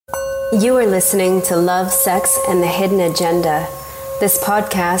You are listening to Love, Sex, and the Hidden Agenda. This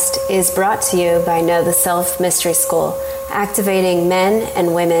podcast is brought to you by Know the Self Mystery School, activating men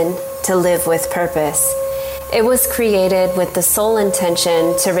and women to live with purpose. It was created with the sole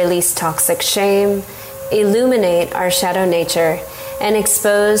intention to release toxic shame, illuminate our shadow nature, and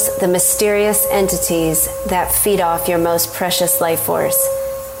expose the mysterious entities that feed off your most precious life force,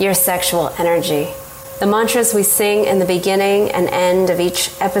 your sexual energy. The mantras we sing in the beginning and end of each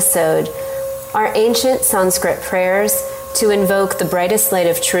episode are ancient Sanskrit prayers to invoke the brightest light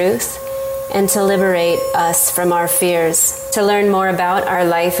of truth and to liberate us from our fears. To learn more about our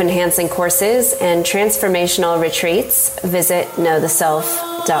life-enhancing courses and transformational retreats, visit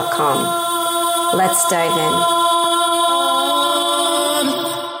knowtheself.com. Let's dive in.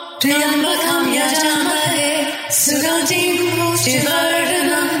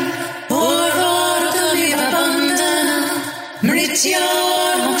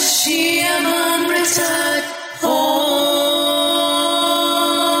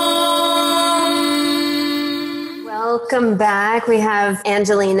 Welcome back. We have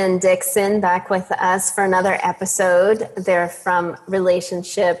Angeline and Dixon back with us for another episode. They're from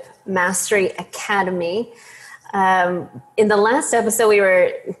Relationship Mastery Academy. In the last episode, we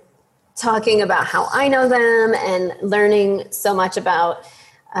were talking about how I know them and learning so much about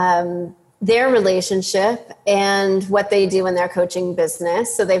their relationship and what they do in their coaching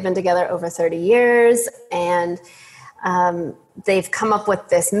business. So they've been together over 30 years and they've come up with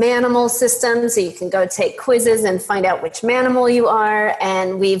this Manimal system. So you can go take quizzes and find out which Manimal you are.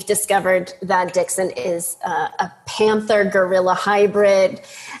 And we've discovered that Dixon is a panther gorilla hybrid.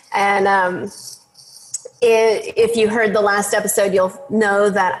 And if you heard the last episode, you'll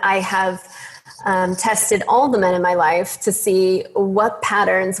know that I have tested all the men in my life to see what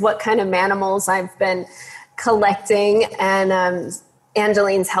patterns, what kind of Manimals I've been collecting. And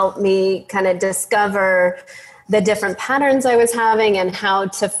Angeline's helped me kind of discover the different patterns I was having and how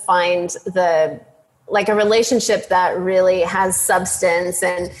to find a relationship that really has substance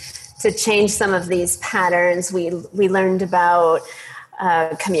and to change some of these patterns. We learned about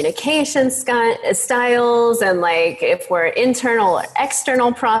communication styles and if we're internal or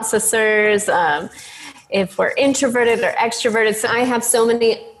external processors, if we're introverted or extroverted. So I have so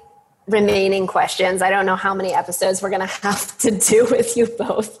many remaining questions. I don't know how many episodes we're going to have to do with you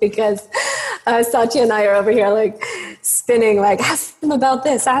both because Satya and I are over here spinning, ask them about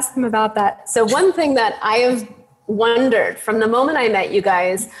this, ask them about that. So one thing that I have wondered from the moment I met you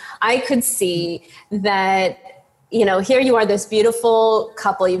guys, I could see that, here you are, this beautiful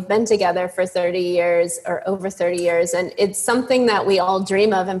couple. You've been together for 30 years or over 30 years. And it's something that we all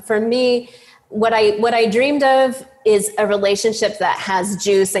dream of. And for me, what I dreamed of is a relationship that has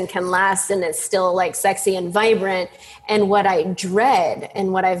juice and can last and is still sexy and vibrant. And what I dread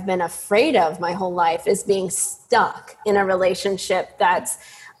and what I've been afraid of my whole life is being stuck in a relationship that's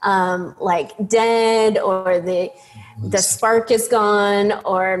dead, or the spark is gone,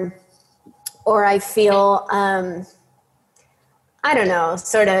 or I feel, I don't know,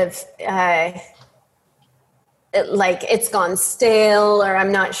 sort of it's gone stale, or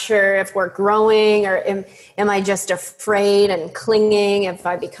I'm not sure if we're growing, or am I just afraid and clinging if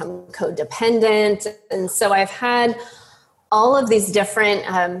I become codependent? And so I've had all of these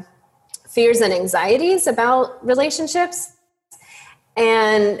different fears and anxieties about relationships,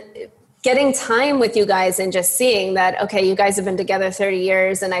 and getting time with you guys and just seeing that, okay, you guys have been together 30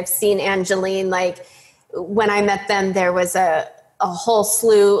 years, and I've seen Angeline, when I met them, there was a whole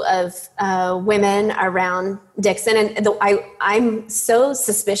slew of women around Dixon. And I'm so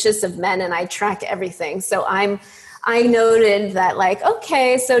suspicious of men, and I track everything. So I noted that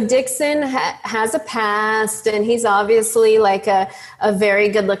okay, so Dixon has a past, and he's obviously a very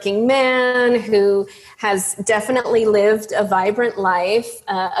good looking man who has definitely lived a vibrant life,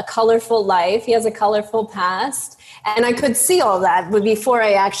 a colorful life. He has a colorful past. And I could see all that before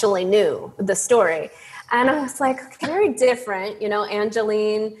I actually knew the story. And I was very different,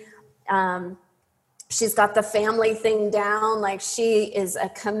 Angeline, she's got the family thing down. She is a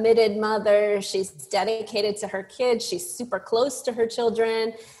committed mother. She's dedicated to her kids. She's super close to her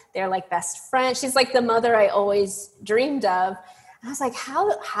children. They're best friends. She's the mother I always dreamed of. And I was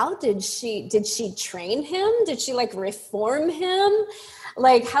how did she train him? Did she reform him?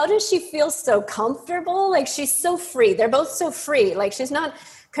 How does she feel so comfortable? She's so free. They're both so free. She's not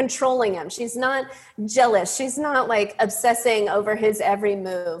controlling him. She's not jealous. She's not obsessing over his every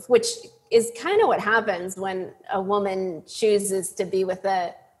move, which is kind of what happens when a woman chooses to be with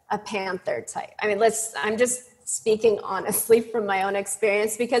a panther type. I mean, I'm just speaking honestly from my own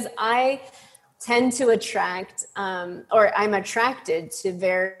experience, because I tend to attract, or I'm attracted to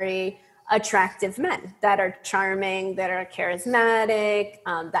very attractive men that are charming, that are charismatic,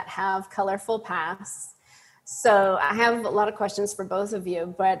 that have colorful pasts. So I have a lot of questions for both of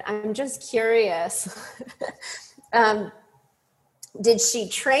you, but I'm just curious. Did she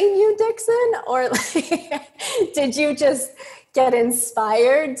train you, Dixon, or like, did you just get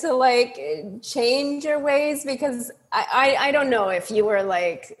inspired to like change your ways? Because I don't know if you were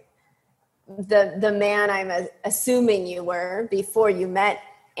like the man I'm assuming you were before you met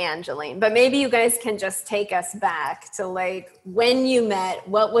Angeline, but maybe you guys can just take us back to like when you met,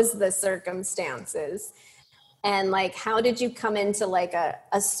 what was the circumstances, and like how did you come into like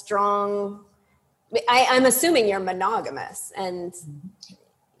a strong, I'm assuming you're monogamous, and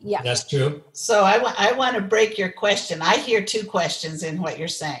yeah. That's true. So I want to break your question. I hear two questions in what you're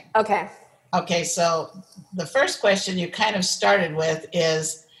saying. Okay, so the first question you kind of started with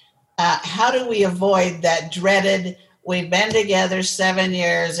is, how do we avoid that dreaded, we've been together 7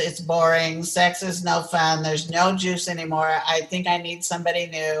 years, it's boring, sex is no fun, there's no juice anymore, I think I need somebody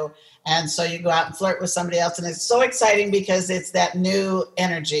new. And so you go out and flirt with somebody else, and it's so exciting because it's that new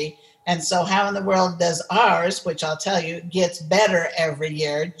energy. And so how in the world does ours, which I'll tell you, gets better every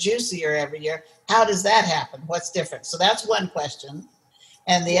year, juicier every year? How does that happen? What's different? So that's one question.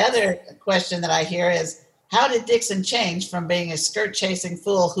 And the other question that I hear is, how did Dixon change from being a skirt-chasing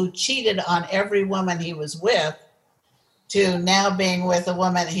fool who cheated on every woman he was with to now being with a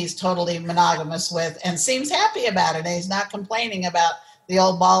woman he's totally monogamous with and seems happy about it, and he's not complaining about the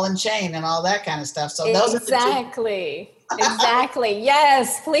old ball and chain and all that kind of stuff? So those exactly. Exactly.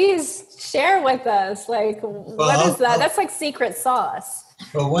 Yes. Please share with us. Like, what is that? That's like secret sauce.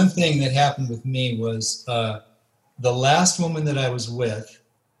 Well, one thing that happened with me was the last woman that I was with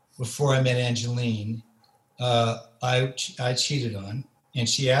before I met Angeline, I cheated on, and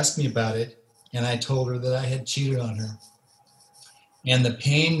she asked me about it, and I told her that I had cheated on her. And the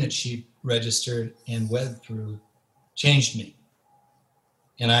pain that she registered and went through changed me.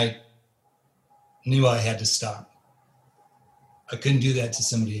 And I knew I had to stop. I couldn't do that to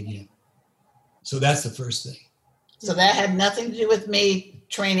somebody again. So that's the first thing. So that had nothing to do with me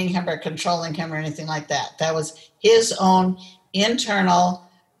training him or controlling him or anything like that. That was his own internal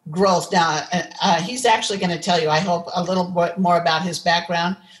growth. Now, he's actually going to tell you, I hope, a little bit more about his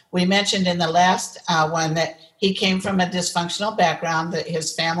background. We mentioned in the last one that he came from a dysfunctional background, that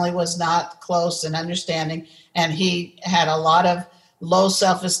his family was not close and understanding, and he had a lot of low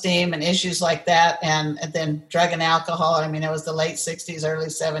self-esteem and issues like that, and then drug and alcohol. I mean, it was the late 60s, early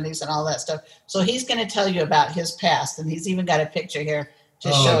 70s and all that stuff. So he's going to tell you about his past, and he's even got a picture here to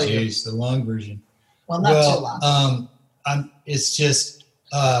show you. Oh, geez, the long version. Well, not too long. It's just,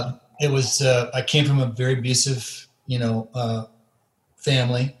 it was, I came from a very abusive,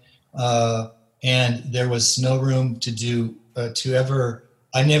 family, and there was no room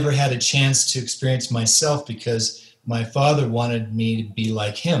I never had a chance to experience myself because my father wanted me to be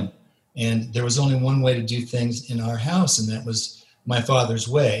like him. And there was only one way to do things in our house, and that was my father's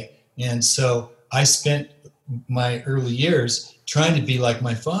way. And so I spent my early years trying to be like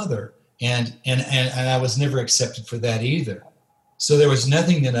my father, and I was never accepted for that either. So there was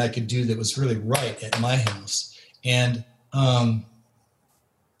nothing that I could do that was really right at my house. And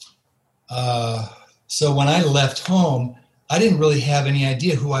so when I left home, I didn't really have any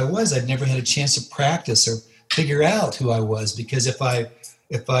idea who I was. I'd never had a chance to practice or figure out who I was, because if I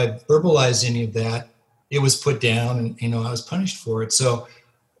verbalized any of that, it was put down, and I was punished for it. So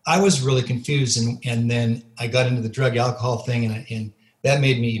I was really confused, and then I got into the drug alcohol thing, and that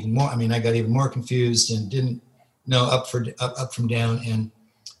made me even more. I mean, I got even more confused and didn't know up from down, and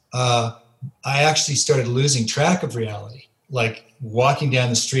I actually started losing track of reality, like walking down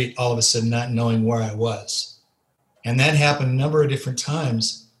the street, all of a sudden not knowing where I was, and that happened a number of different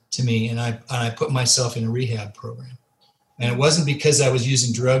times to me, and I put myself in a rehab program. And it wasn't because I was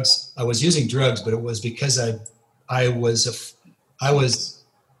using drugs. I was using drugs, but it was because I was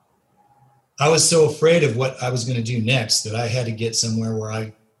so afraid of what I was going to do next that I had to get somewhere where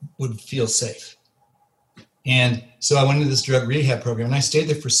I would feel safe. And so I went into this drug rehab program, and I stayed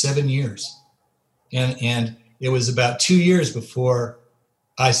there for 7 years. And it was about 2 years before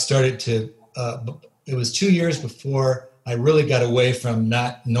I started to, it was 2 years before I really got away from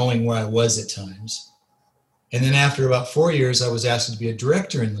not knowing where I was at times. And then after about 4 years, I was asked to be a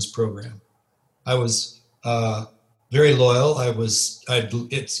director in this program. I was very loyal. Have you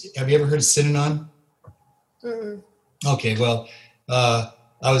ever heard of Synanon? Mm-mm. Okay, well, I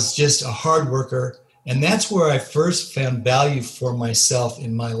was just a hard worker. And that's where I first found value for myself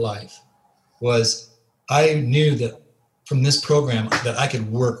in my life, was I knew that from this program that I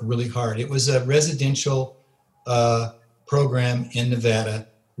could work really hard. It was a residential program in Nevada.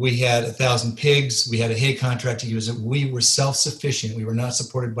 We had 1,000 pigs. We had a hay contract to use. We were self-sufficient. We were not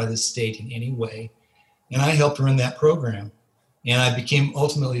supported by the state in any way. And I helped run that program. And I became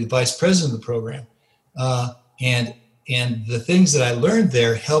ultimately the vice president of the program. And the things that I learned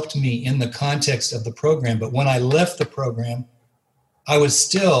there helped me in the context of the program. But when I left the program, I was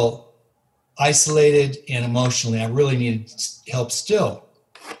still isolated and emotionally. I really needed help still.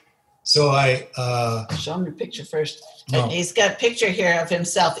 So I... Show him your picture first. No. He's got a picture here of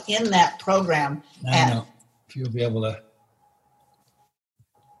himself in that program. I know. If you'll be able to...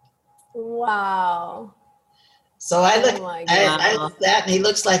 Wow. So I look at that, and he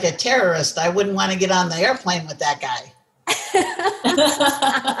looks like a terrorist. I wouldn't want to get on the airplane with that guy.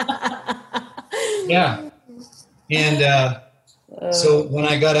 Yeah. And so when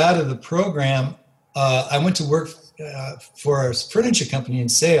I got out of the program, I went to work for a furniture company in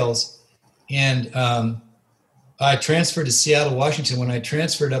sales, and I transferred to Seattle, Washington. When I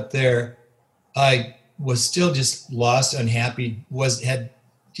transferred up there, I was still just lost, unhappy, was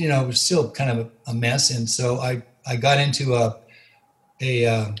still kind of a mess. And so I got into a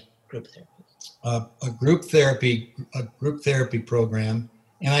group therapy program,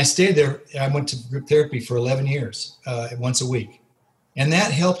 and I stayed there. I went to group therapy for 11 years, once a week. And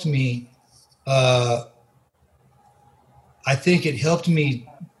that helped me. I think it helped me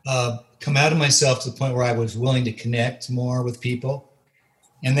come out of myself to the point where I was willing to connect more with people.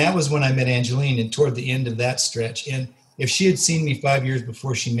 And that was when I met Angeline, and toward the end of that stretch. And if she had seen me 5 years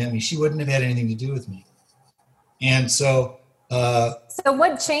before she met me, she wouldn't have had anything to do with me. And so... so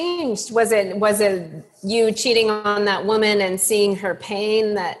what changed? Was it you cheating on that woman and seeing her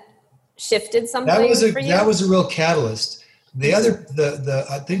pain that shifted something for you? That was a real catalyst. The other,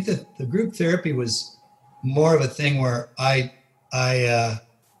 I think that the group therapy was more of a thing where I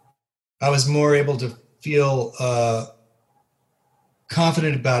was more able to feel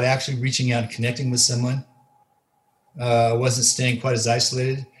confident about actually reaching out and connecting with someone. I wasn't staying quite as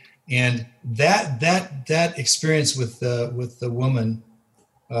isolated, and that experience with the woman,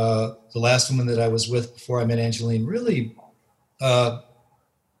 the last woman that I was with before I met Angeline, really,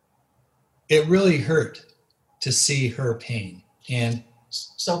 it really hurt to see her pain. And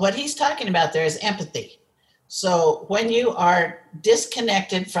so what he's talking about there is empathy. So when you are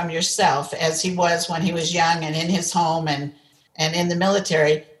disconnected from yourself, as he was when he was young and in his home and in the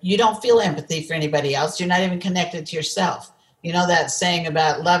military, you don't feel empathy for anybody else. You're not even connected to yourself. You know that saying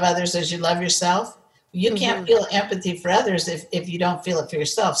about love others as you love yourself? You can't feel empathy for others if you don't feel it for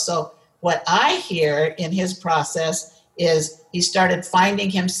yourself. So what I hear in his process is he started finding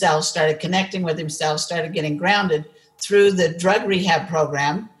himself, started connecting with himself, started getting grounded through the drug rehab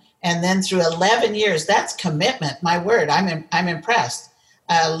program. And then through 11 years, that's commitment. My word, I'm impressed.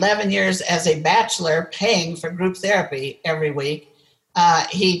 11 years as a bachelor paying for group therapy every week.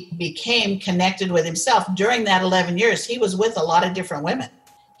 He became connected with himself. During that 11 years, he was with a lot of different women.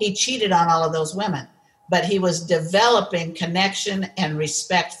 He cheated on all of those women, but he was developing connection and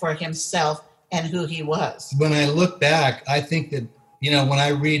respect for himself and who he was. When I look back, I think that, when I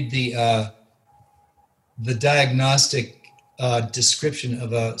read the diagnostic description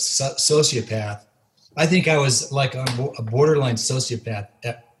of a sociopath, I think I was like a borderline sociopath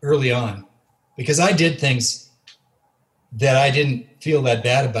early on, because I did things that I didn't feel that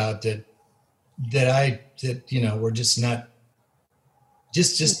bad about, that were just not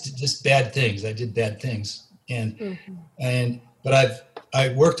just bad things. I did bad things, but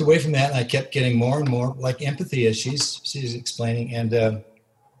I worked away from that, and I kept getting more and more like empathy, as she's explaining. And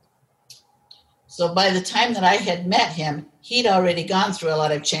so by the time that I had met him, he'd already gone through a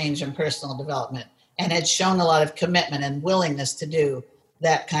lot of change and personal development, and had shown a lot of commitment and willingness to do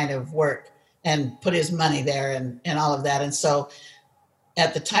that kind of work and put his money there and all of that. And so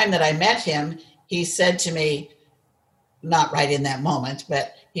at the time that I met him, he said to me, not right in that moment,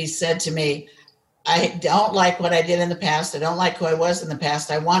 but he said to me, I don't like what I did in the past. I don't like who I was in the past.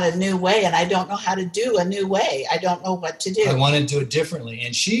 I want a new way, and I don't know how to do a new way. I don't know what to do. I want to do it differently.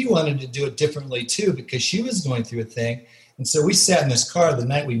 And she wanted to do it differently too, because she was going through a thing. And so we sat in this car the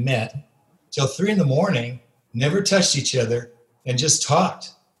night we met till 3 a.m, never touched each other, and just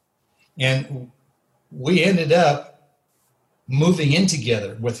talked. And we ended up moving in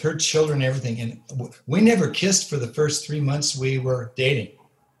together with her children and everything. And we never kissed for the first 3 months we were dating.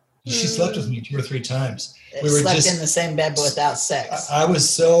 She slept with me 2 or 3 times. We were slept in the same bed, but without sex. I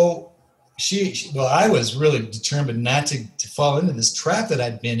was I was really determined not to fall into this trap that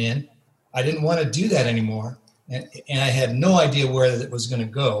I'd been in. I didn't want to do that anymore. And I had no idea where it was going to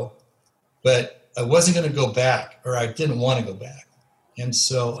go. But I wasn't going to go back, or I didn't want to go back. And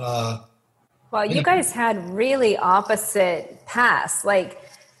so, well, you guys had really opposite paths. Like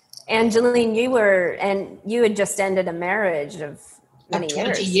Angeline, you had just ended a marriage of many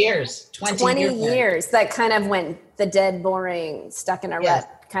 20 years. 20 years. That kind of went the dead, boring, stuck in a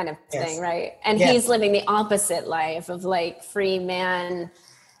rut kind of thing, right? And he's living the opposite life of like free man,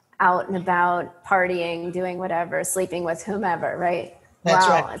 out and about, partying, doing whatever, sleeping with whomever, right? That's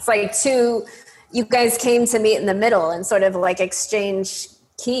right. It's like you guys came to meet in the middle and sort of like exchange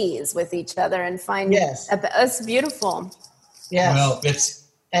keys with each other and find it's beautiful. Yeah. Well, it's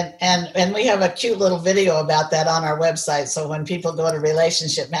and we have a cute little video about that on our website. So when people go to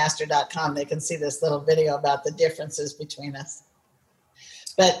relationshipmaster.com, they can see this little video about the differences between us.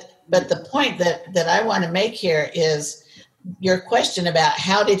 But the point that I want to make here is your question about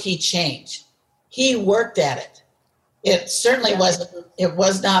how did he change? He worked at it. It certainly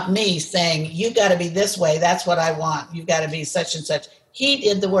was not me saying, you got to be this way. That's what I want. You got to be such and such. He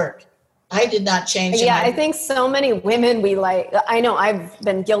did the work. I did not change. Yeah, I think so many women I know I've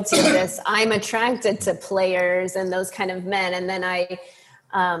been guilty of this. I'm attracted to players and those kind of men. And then I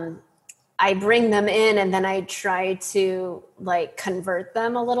bring them in and then I try to like convert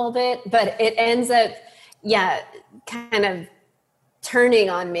them a little bit, but it ends up, kind of turning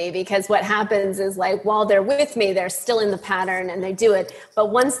on me, because what happens is like, while they're with me, they're still in the pattern and they do it.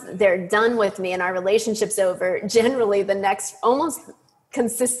 But once they're done with me and our relationship's over, generally almost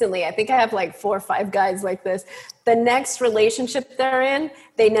consistently, I think I have like 4 or 5 guys like this, the next relationship they're in,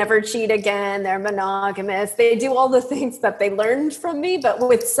 they never cheat again. They're monogamous. They do all the things that they learned from me, but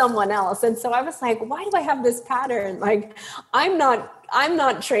with someone else. And so I was like, why do I have this pattern? Like, I'm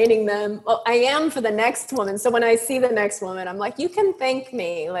not training them. Well, I am for the next woman. So when I see the next woman, I'm like, you can thank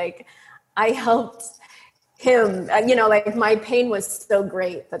me. Like, I helped him, like my pain was so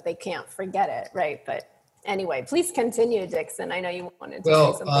great that they can't forget it. Right. But anyway, please continue, Dixon. I know you wanted to say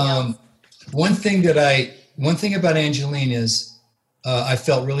something else. One thing about Angeline is I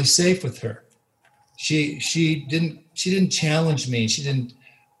felt really safe with her. She didn't challenge me. She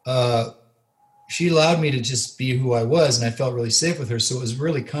allowed me to just be who I was, and I felt really safe with her. So it was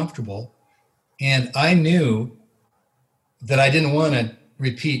really comfortable. And I knew that I didn't want to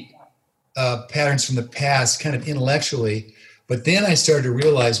repeat patterns from the past kind of intellectually. But then I started to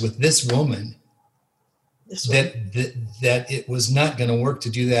realize with this woman that it was not going to work to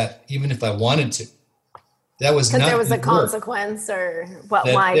do that, even if I wanted to. That was not because there was a work. consequence, or what?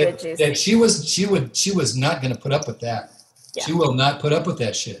 Why did you? That she was not going to put up with that. Yeah. She will not put up with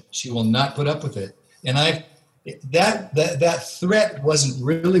that shit. She will not put up with it. And that threat wasn't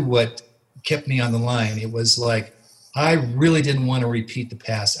really what kept me on the line. It was like I really didn't want to repeat the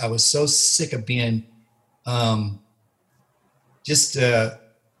past. I was so sick of being just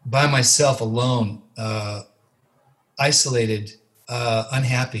by myself alone. Isolated,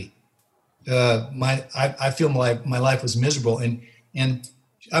 unhappy. I feel my life was miserable, and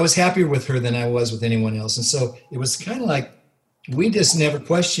I was happier with her than I was with anyone else. And so it was kind of like we just never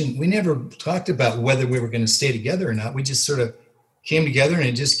questioned. We never talked about whether we were going to stay together or not. We just sort of came together, and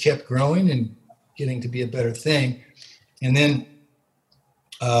it just kept growing and getting to be a better thing. And then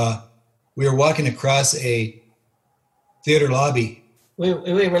we were walking across a theater lobby. We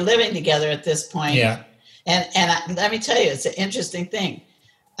were living together at this point. Yeah. And let me tell you, it's an interesting thing.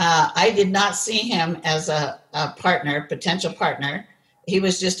 I did not see him as a partner, potential partner. He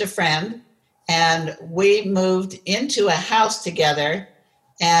was just a friend. And we moved into a house together.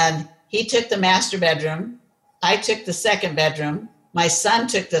 And he took the master bedroom. I took the second bedroom. My son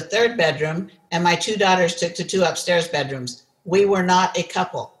took the third bedroom. And my 2 daughters took the 2 upstairs bedrooms. We were not a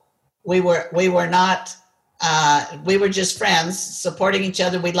couple. We were not. We were just friends supporting each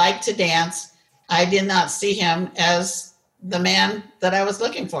other. We liked to dance. I did not see him as the man that I was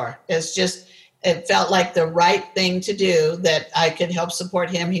looking for. It felt like the right thing to do, that I could help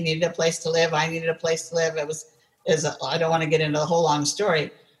support him. He needed a place to live. I needed a place to live. I don't want to get into the whole long story,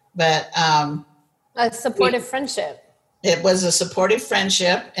 but a supportive friendship. It was a supportive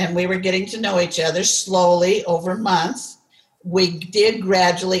friendship, and we were getting to know each other slowly over months. We did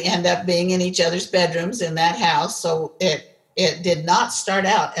gradually end up being in each other's bedrooms in that house. So it did not start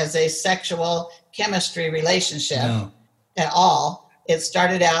out as a sexual chemistry relationship at all. It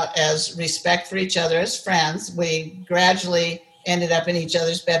started out as respect for each other as friends. We gradually ended up in each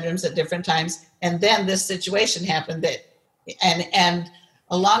other's bedrooms at different times. And then this situation happened and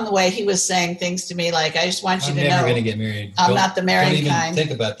along the way, he was saying things to me like, I just want you to know. I'm never going to get married. I'm not the marrying kind. Don't even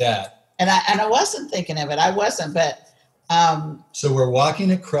think about that. And I wasn't thinking of it. I wasn't, but... So we're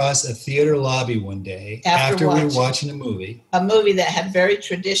walking across a theater lobby one day after we were watching a movie. A movie that had very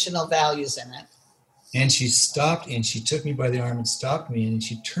traditional values in it. And she stopped and she took me by the arm and stopped me and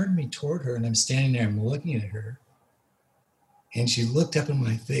she turned me toward her and I'm standing there, I'm looking at her. And she looked up in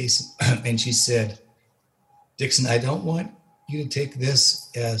my face and she said, Dixon, I don't want you to take this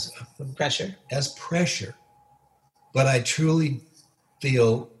as pressure, but I truly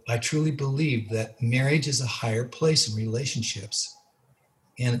believe that marriage is a higher place in relationships.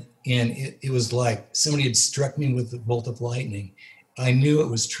 And it was like somebody had struck me with a bolt of lightning. I knew it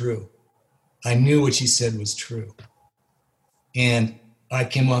was true. I knew what she said was true. And I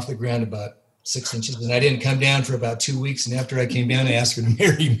came off the ground about 6 inches and I didn't come down for about 2 weeks. And after I came down, I asked her to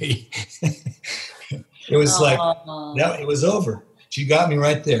marry me. It was like, no, it was over. She got me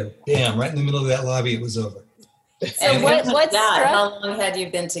right there. Bam, right in the middle of that lobby, it was over. So what's that? How long had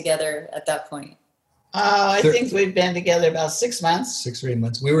you been together at that point? I think we've been together about 6 months. 6 or 8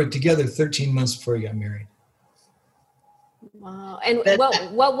 months. We were together 13 months before we got married. Wow. And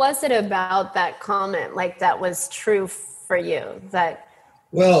what was it about that comment like that was true for you?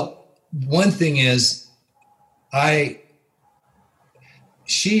 Well, one thing is Angeline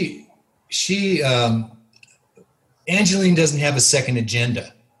doesn't have a second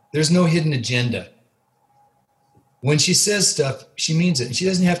agenda. There's no hidden agenda. When she says stuff, she means it. And she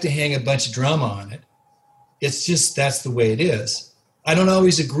doesn't have to hang a bunch of drama on it. It's just, that's the way it is. I don't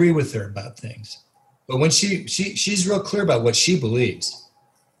always agree with her about things. But when she's real clear about what she believes.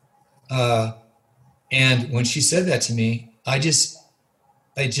 And when she said that to me, I just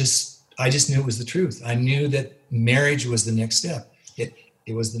knew it was the truth. I knew that marriage was the next step.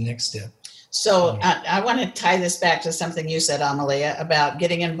 It was the next step. So I want to tie this back to something you said, Amalia, about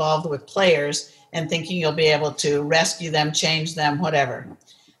getting involved with players and thinking you'll be able to rescue them, change them, whatever.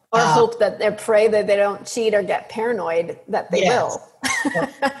 Or hope that they pray that they don't cheat or get paranoid that they will.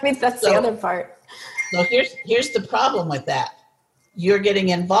 I mean, that's the other part. So here's the problem with that. You're getting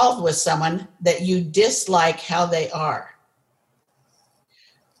involved with someone that you dislike how they are.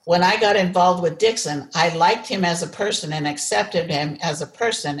 When I got involved with Dixon, I liked him as a person and accepted him as a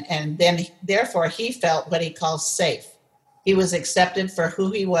person. And then therefore he felt what he calls safe. He was accepted for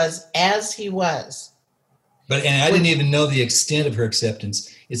who he was as he was. And I didn't even know the extent of her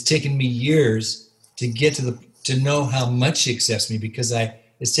acceptance. It's taken me years to get to know how much she accepts me because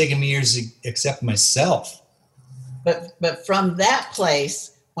it's taken me years to accept myself. But from that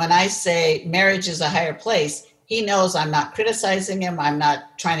place, when I say marriage is a higher place, he knows I'm not criticizing him. I'm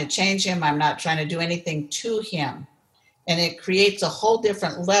not trying to change him. I'm not trying to do anything to him. And it creates a whole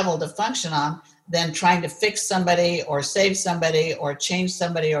different level to function on than trying to fix somebody or save somebody or change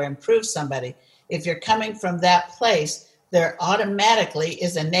somebody or improve somebody. If you're coming from that place, there automatically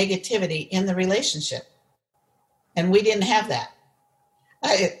is a negativity in the relationship. And we didn't have that.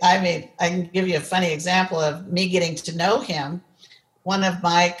 I mean, I can give you a funny example of me getting to know him. One of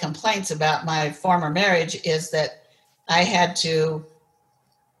my complaints about my former marriage is that I had to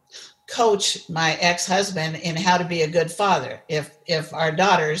coach my ex-husband in how to be a good father. If our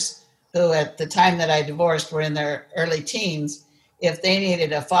daughters, who at the time that I divorced were in their early teens, if they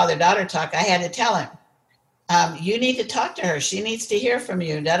needed a father-daughter talk, I had to tell him, you need to talk to her. She needs to hear from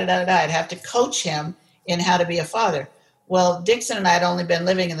you, da-da-da-da-da. I'd have to coach him in how to be a father. Well, Dixon and I had only been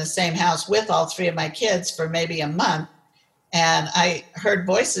living in the same house with all three of my kids for maybe a month. And I heard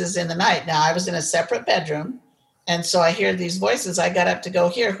voices in the night. Now, I was in a separate bedroom. And so I hear these voices. I got up to go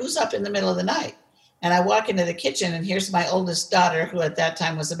hear who's up in the middle of the night. And I walk into the kitchen and here's my oldest daughter, who at that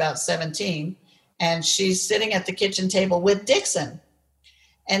time was about 17. And she's sitting at the kitchen table with Dixon.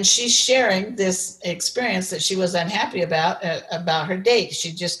 And she's sharing this experience that she was unhappy about her date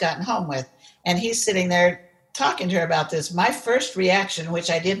she'd just gotten home with. And he's sitting there talking to her about this. My first reaction, which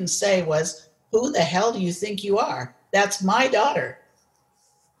I didn't say, was, who the hell do you think you are? That's my daughter.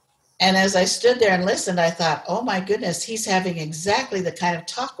 And as I stood there and listened, I thought, oh my goodness, he's having exactly the kind of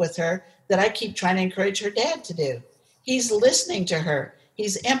talk with her that I keep trying to encourage her dad to do. He's listening to her.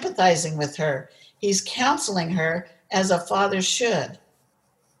 He's empathizing with her. He's counseling her as a father should.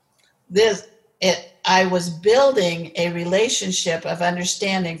 I was building a relationship of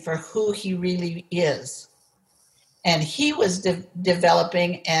understanding for who he really is. And he was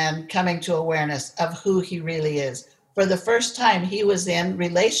developing and coming to awareness of who he really is. For the first time, he was in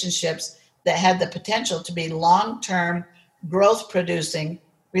relationships that had the potential to be long-term, growth-producing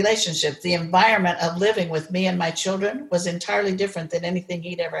relationships. The environment of living with me and my children was entirely different than anything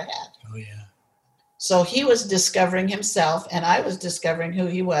he'd ever had. Oh, yeah. So he was discovering himself, and I was discovering who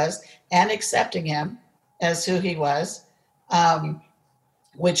he was and accepting him as who he was,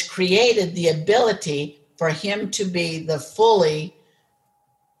 which created the ability for him to be the fully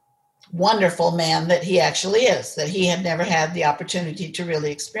wonderful man that he actually is, that he had never had the opportunity to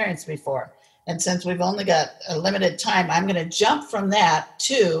really experience before. And since we've only got a limited time, I'm going to jump from that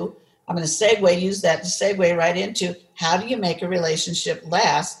to, I'm going to use that to segue right into how do you make a relationship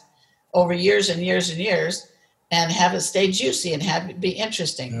last over years and years and years and have it stay juicy and have it be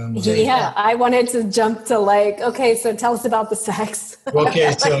interesting. Yeah, I wanted to jump to okay, so tell us about the sex.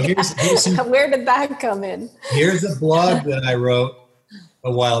 Okay, so here's where did that come in? Here's a blog that I wrote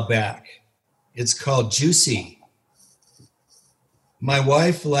a while back. It's called Juicy. My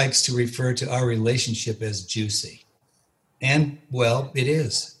wife likes to refer to our relationship as juicy. And, well, it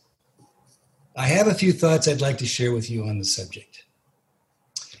is. I have a few thoughts I'd like to share with you on the subject.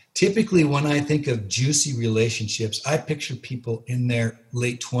 Typically, when I think of juicy relationships, I picture people in their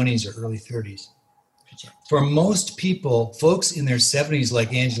late 20s or early 30s. For most people, folks in their 70s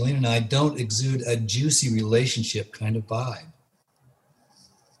like Angelina and I don't exude a juicy relationship kind of vibe.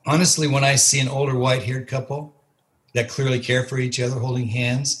 Honestly, when I see an older white-haired couple that clearly care for each other holding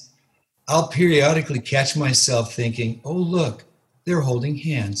hands, I'll periodically catch myself thinking, oh, look, they're holding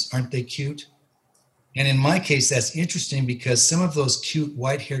hands. Aren't they cute? And in my case, that's interesting because some of those cute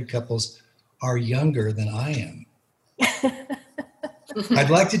white-haired couples are younger than I am. I'd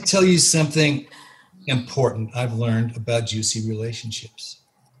like to tell you something important I've learned about juicy relationships.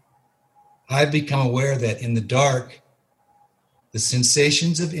 I've become aware that in the dark, the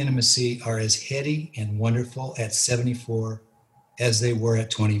sensations of intimacy are as heady and wonderful at 74 as they were at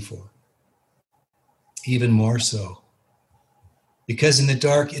 24. Even more so. Because in the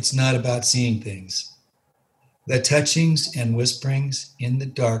dark, it's not about seeing things. The touchings and whisperings in the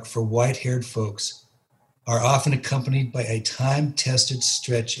dark for white-haired folks are often accompanied by a time-tested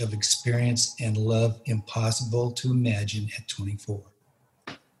stretch of experience and love impossible to imagine at 24.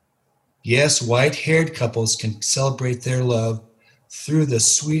 Yes, white-haired couples can celebrate their love through the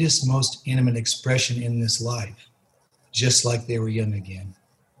sweetest, most intimate expression in this life, just like they were young again.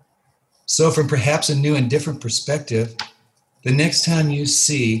 So from perhaps a new and different perspective, the next time you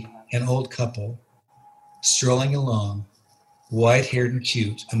see an old couple strolling along, white-haired and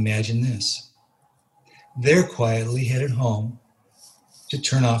cute, imagine this. They're quietly headed home to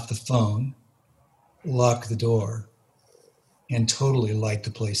turn off the phone, lock the door, and totally light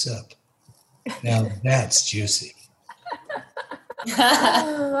the place up. Now that's juicy.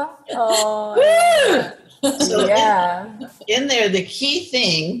 Oh, so yeah. In there, the key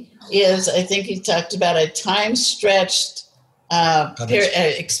thing is, I think he talked about a time-stretched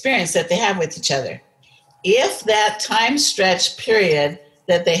experience that they have with each other. If that time-stretched period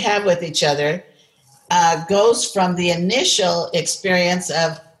that they have with each other goes from the initial experience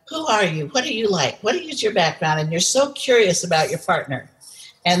of who are you, what do you like, what is your background, and you're so curious about your partner.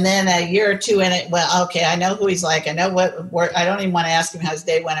 And then a year or two in it, well, okay, I know who he's like. I know what work. I don't even want to ask him how his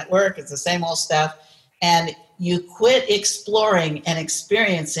day went at work. It's the same old stuff. And you quit exploring and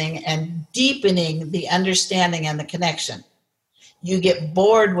experiencing and deepening the understanding and the connection. You get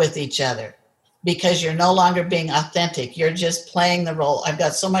bored with each other because you're no longer being authentic. You're just playing the role. I've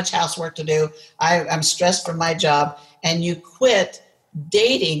got so much housework to do. I'm stressed from my job. And you quit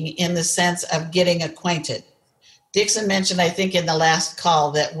dating in the sense of getting acquainted. Dixon mentioned, I think, in the last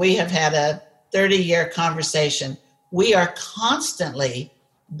call that we have had a 30-year conversation. We are constantly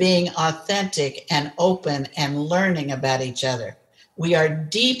being authentic and open and learning about each other. We are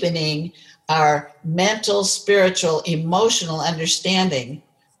deepening our mental, spiritual, emotional understanding,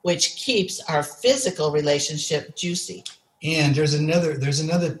 which keeps our physical relationship juicy. And there's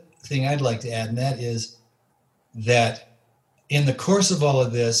another thing I'd like to add, and that is that in the course of all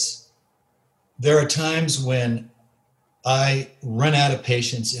of this, there are times when I run out of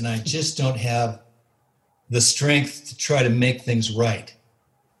patience and I just don't have the strength to try to make things right.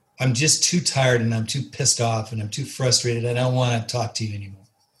 I'm just too tired and I'm too pissed off and I'm too frustrated. I don't want to talk to you anymore.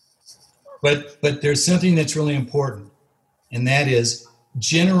 But there's something that's really important, and that is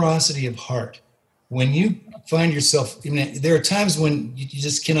generosity of heart. When you find yourself, there are times when you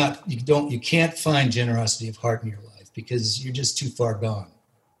just you can't find generosity of heart in your life because you're just too far gone.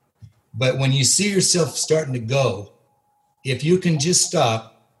 But when you see yourself starting to go, if you can just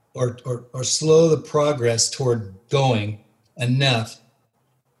stop or slow the progress toward going enough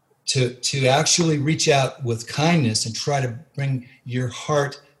to actually reach out with kindness and try to bring your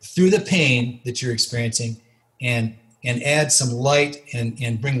heart through the pain that you're experiencing and add some light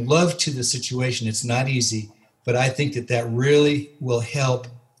and bring love to the situation. It's not easy, but I think that really will help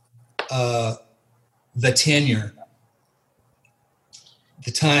the tenure,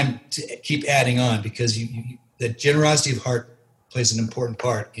 the time to keep adding on, because the generosity of heart plays an important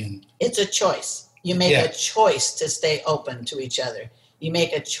part in. It's a choice. You make a choice to stay open to each other. You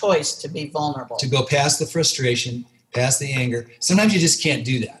make a choice to be vulnerable. To go past the frustration, past the anger. Sometimes you just can't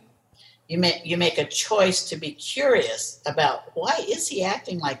do that. You make a choice to be curious about, why is he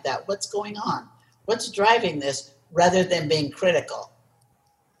acting like that? What's going on? What's driving this, rather than being critical.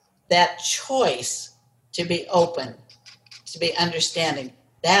 That choice to be open, to be understanding,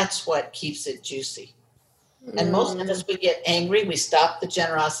 that's what keeps it juicy. And most of us, we get angry, we stop the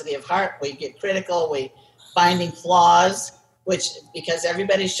generosity of heart, we get critical, we finding flaws, which, because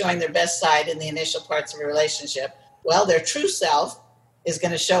everybody's showing their best side in the initial parts of a relationship, well, their true self is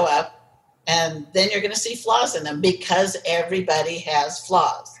going to show up, and then you're going to see flaws in them, because everybody has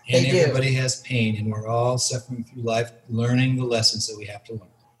flaws. And everybody has pain, and we're all suffering through life, learning the lessons that we have to learn.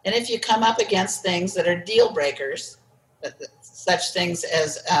 And if you come up against things that are deal breakers, such things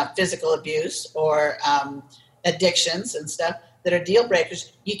as physical abuse or addictions and stuff that are deal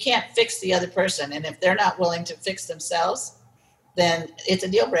breakers, you can't fix the other person. And if they're not willing to fix themselves, then it's a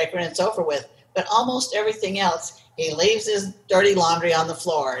deal breaker and it's over with. But almost everything else, he leaves his dirty laundry on the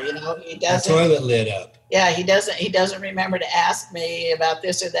floor. You know, he doesn't. The toilet lid up. Yeah, he doesn't remember to ask me about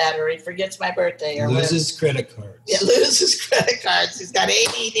this or that, or he forgets my birthday, or loses credit cards. Yeah, loses credit cards. He's got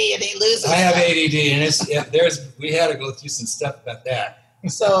ADD and he loses. I have ADD, and we had to go through some stuff about that.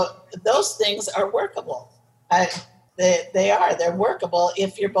 So those things are workable. They're workable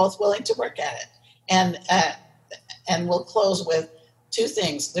if you're both willing to work at it. And we'll close with two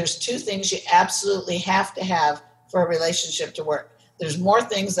things. There's two things you absolutely have to have for a relationship to work. There's more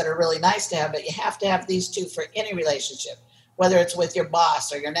things that are really nice to have, but you have to have these two for any relationship, whether it's with your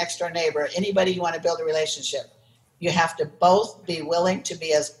boss or your next door neighbor, anybody you want to build a relationship. You have to both be willing to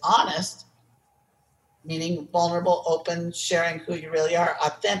be as honest, meaning vulnerable, open, sharing who you really are,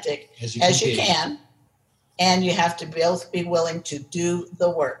 authentic as you can. And you have to both be willing to do the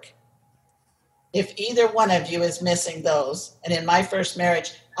work. If either one of you is missing those, and in my first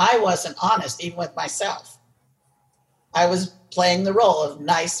marriage, I wasn't honest even with myself. I was playing the role of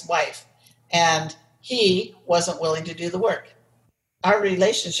nice wife, and he wasn't willing to do the work. Our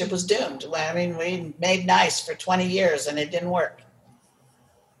relationship was doomed. I mean, we made nice for 20 years and it didn't work.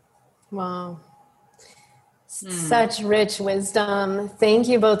 Wow. Such rich wisdom. Thank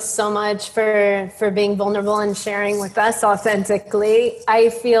you both so much for being vulnerable and sharing with us authentically. I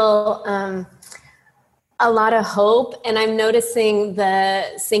feel a lot of hope, and I'm noticing the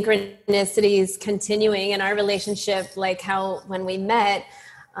synchronicities continuing in our relationship, like how when we met,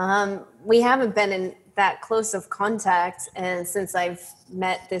 we haven't been in that close of contact and since I've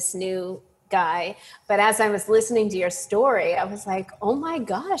met this new guy. But as I was listening to your story, I was like, oh my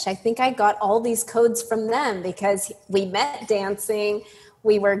gosh, I think I got all these codes from them, because we met dancing.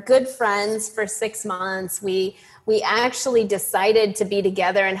 We were good friends for 6 months. We actually decided to be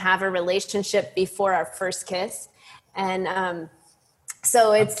together and have a relationship before our first kiss. And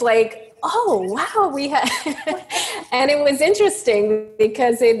so it's like, oh, wow, we had, and it was interesting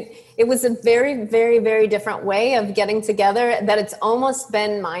because it was a very, very, very different way of getting together, that it's almost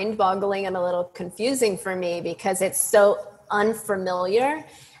been mind-boggling and a little confusing for me because it's so unfamiliar.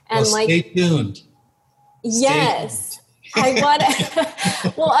 And well, stay tuned. Yes. I want.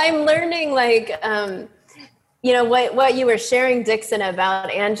 Well, I'm learning, like, you know, what you were sharing, Dixon,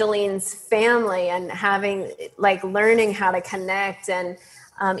 about Angeline's family and having, like, learning how to connect, and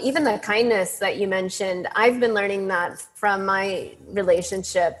even the kindness that you mentioned. I've been learning that from my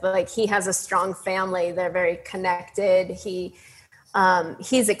relationship. Like, he has a strong family. They're very connected. He's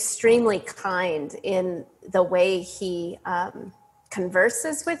extremely kind in the way he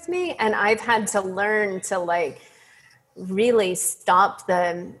converses with me. And I've had to learn to, like, really stop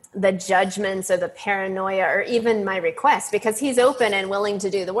the judgments or the paranoia or even my requests, because he's open and willing to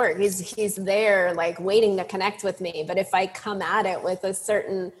do the work. He's there, like, waiting to connect with me. But if I come at it with a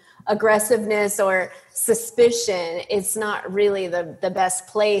certain aggressiveness or suspicion, it's not really the best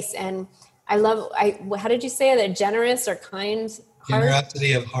place. And how did you say it? A generous or kind heart?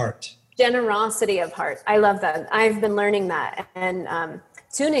 Generosity of heart. Generosity of heart. I love that. I've been learning that and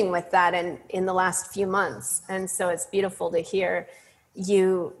tuning with that in the last few months. And so it's beautiful to hear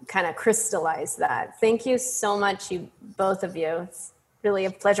you kind of crystallize that. Thank you so much, you both of you. It's really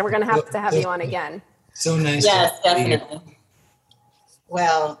a pleasure. We're going to have you on again. So nice. Yes, definitely.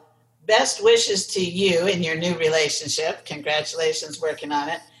 Well, best wishes to you in your new relationship. Congratulations working on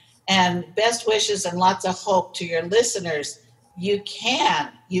it. And best wishes and lots of hope to your listeners. You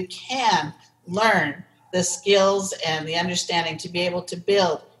can learn the skills and the understanding to be able to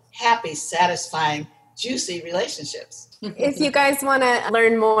build happy, satisfying, juicy relationships. If you guys want to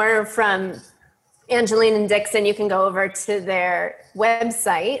learn more from Angeline and Dixon, you can go over to their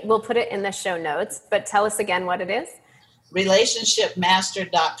website. We'll put it in the show notes, but tell us again what it is.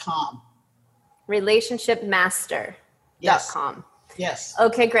 Relationshipmaster.com. Relationshipmaster.com. Yes.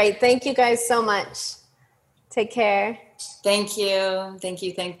 Okay, great. Thank you guys so much. Take care. Thank you. Thank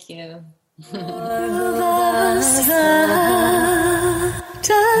you. Thank you.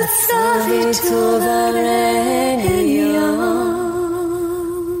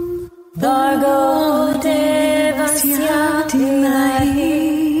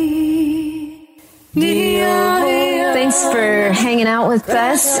 Thanks for hanging out with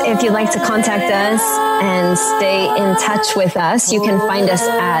us. If you'd like to contact us and stay in touch with us, you can find us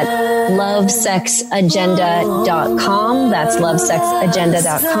at lovesexagenda.com. That's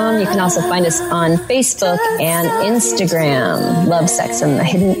lovesexagenda.com. You can also find us on Facebook and Instagram, Love, Sex, and the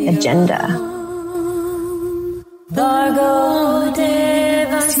Hidden Agenda.